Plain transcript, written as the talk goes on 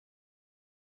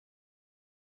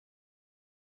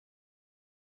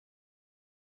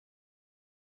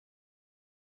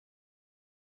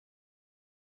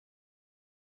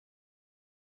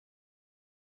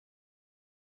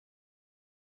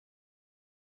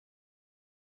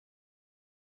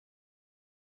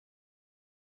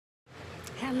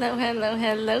Hello,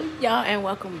 y'all, and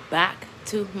welcome back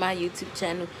to my YouTube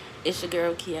channel. It's your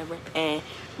girl Kiara, and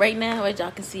right now, as y'all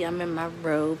can see, I'm in my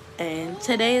robe, and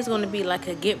today is going to be like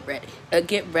a get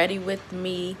ready with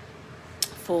me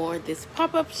for this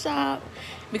pop-up shop,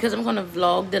 because I'm going to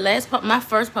vlog. My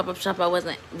first pop-up shop, I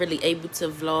wasn't really able to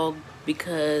vlog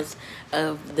because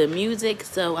of the music,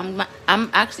 so I'm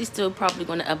actually still probably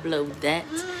going to upload that.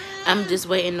 I'm just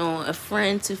waiting on a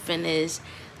friend to finish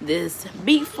this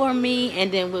beat for me,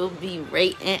 and then we'll be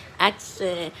right in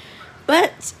action.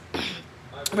 But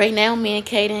right now, me and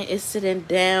Kaden is sitting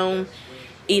down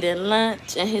eating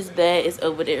lunch, and his dad is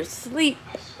over there asleep.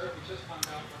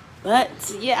 But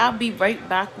yeah, I'll be right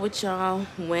back with y'all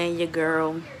when your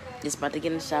girl is about to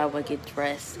get in the shower, get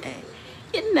dressed, and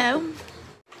you know.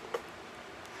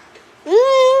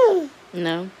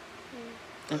 No?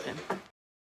 Okay.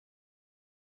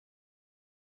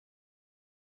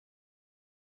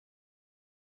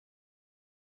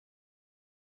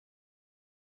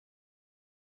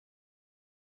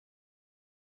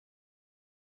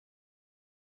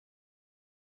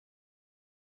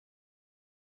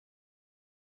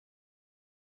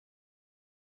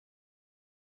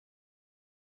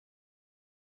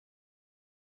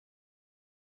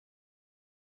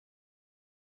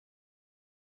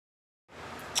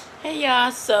 Hey y'all,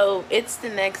 so it's the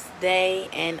next day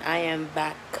and I am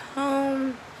back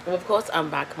home. Well, of course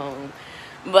I'm back home,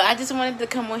 but I just wanted to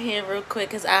come on here real quick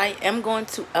because I am going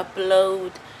to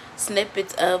upload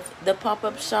snippets of the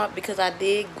pop-up shop, because I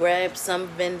did grab some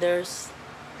vendors.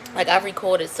 Like, I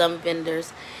recorded some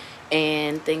vendors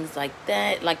and things like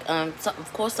that. Like,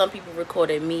 of course some people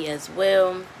recorded me as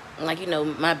well, like, you know,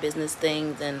 my business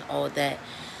things and all that.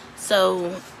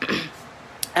 So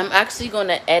I'm actually going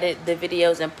to edit the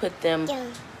videos and put them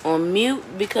on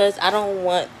mute, because I don't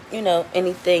want, you know,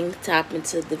 anything to happen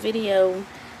to the video.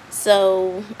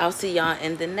 So I'll see y'all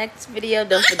in the next video.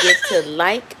 Don't forget to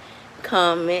like,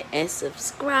 comment, and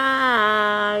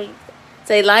subscribe.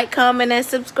 Say like, comment, and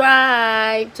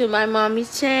subscribe to my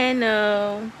mommy's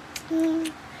channel.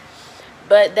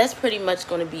 But that's pretty much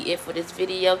going to be it for this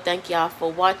video. Thank y'all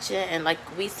for watching, and like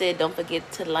we said, don't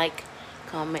forget to like,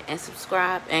 comment, and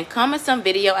subscribe, and comment some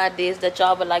video ideas that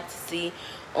y'all would like to see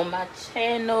on my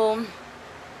channel.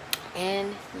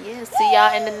 And yeah, see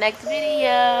y'all in the next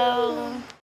video.